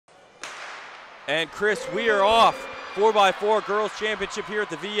And Chris, we are off. 4x4 Girls Championship here at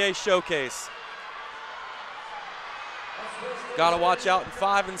the VA Showcase. Got to watch out in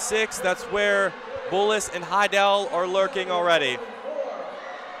 5 and 6. That's where Bullis and Hydel are lurking already.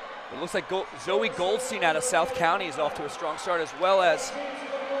 It looks like Zoe Goldstein out of South County is off to a strong start, as well as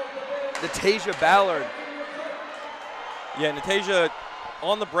Natasha Ballard. Yeah, Natasha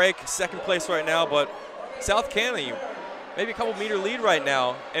on the break, second place right now, but South County, maybe a couple meter lead right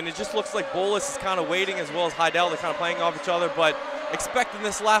now, and it just looks like Bullis is kind of waiting as well as Hydel. They're kind of playing off each other, but expecting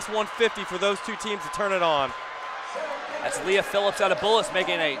this last 150 for those two teams to turn it on. That's Leah Phillips out of Bullis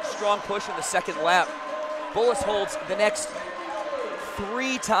making a strong push in the second lap. Bullis holds the next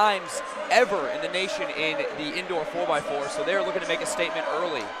 3 times ever in the nation in the indoor 4x4, so they're looking to make a statement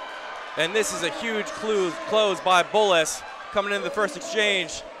early. And this is a huge close by Bullis coming into the first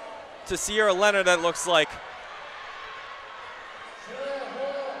exchange to Sierra Leonard, that looks like.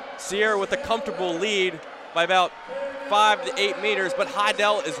 Sierra with a comfortable lead by about 5 to 8 meters, but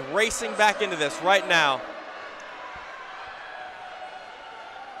Hydel is racing back into this right now.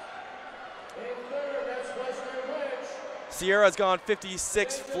 Sierra's gone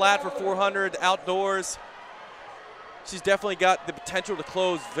 56 flat for 400 outdoors. She's definitely got the potential to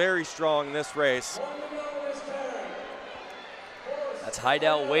close very strong in this race. That's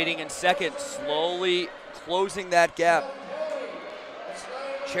Hydel waiting in second, slowly closing that gap.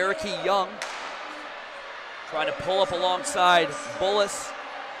 Cherokee Young trying to pull up alongside Bullis.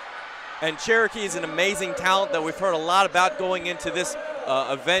 And Cherokee is an amazing talent that we've heard a lot about going into this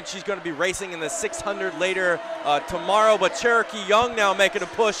event. She's going to be racing in the 600 later tomorrow, but Cherokee Young now making a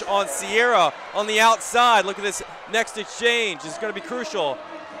push on Sierra on the outside. Look at this next exchange. It's going to be crucial.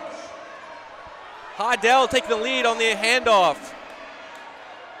 Hydel taking the lead on the handoff.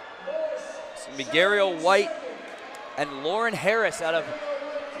 It's going to be Gabrielle White and Lauren Harris out of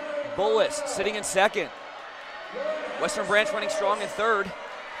Bullis sitting in second. Western Branch running strong in third.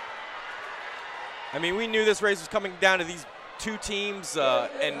 I mean, we knew this race was coming down to these two teams,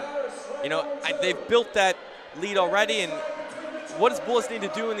 and you know they've built that lead already. And what does Bullis need to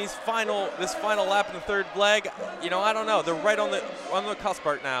do in this final lap in the third leg? You know, I don't know. They're right on the cusp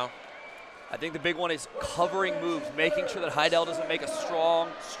right now. I think the big one is covering moves, making sure that Hydel doesn't make a strong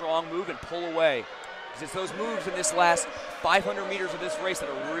move and pull away. Because it's those moves in this last 500 meters of this race that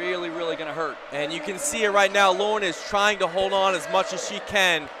are really, really going to hurt. And you can see it right now. Lauren is trying to hold on as much as she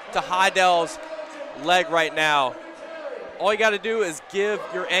can to Hydel's leg right now. All you got to do is give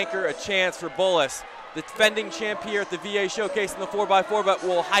your anchor a chance for Bullis. The defending champ here at the VA Showcase in the 4x4, but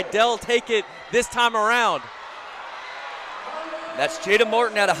will Hydel take it this time around? That's Jada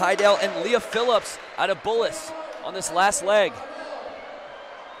Martin out of Hydel and Leah Phillips out of Bullis on this last leg.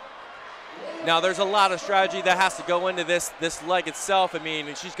 Now there's a lot of strategy that has to go into this leg itself. I mean,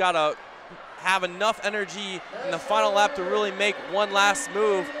 she's got to have enough energy in the final lap to really make one last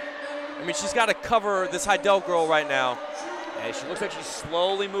move. I mean, she's got to cover this Hydel girl right now. Hey, she looks like she's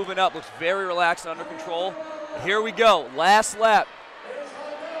slowly moving up, looks very relaxed and under control. Here we go, last lap.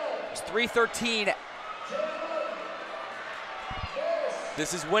 It's 3:13.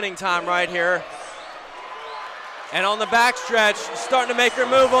 This is winning time right here. And on the backstretch, starting to make her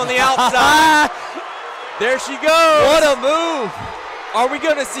move on the outside. There she goes. What a move. Are we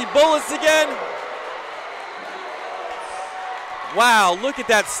going to see Bullis again? Wow, look at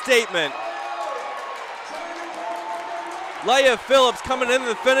that statement. Leah Phillips coming into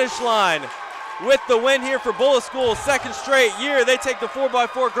the finish line with the win here for Bullis School. Second straight year, they take the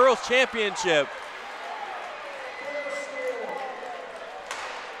 4x4 Girls Championship.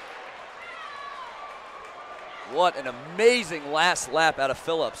 What an amazing last lap out of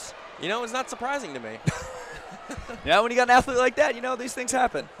Phillips. You know, it's not surprising to me. Yeah, when you got an athlete like that, you know, these things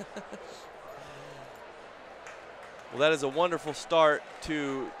happen. Well, that is a wonderful start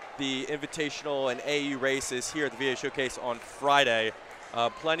to the invitational and AU races here at the VA Showcase on Friday.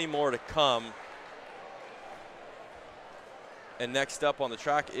 Plenty more to come. And next up on the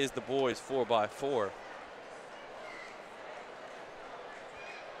track is the boys 4x4.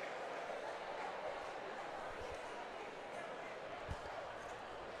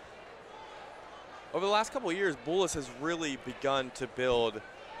 Over the last couple of years, Bullis has really begun to build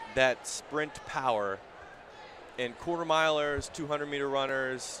that sprint power in quarter milers, 200-meter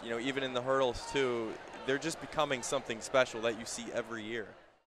runners, you know, even in the hurdles too. They're just becoming something special that you see every year.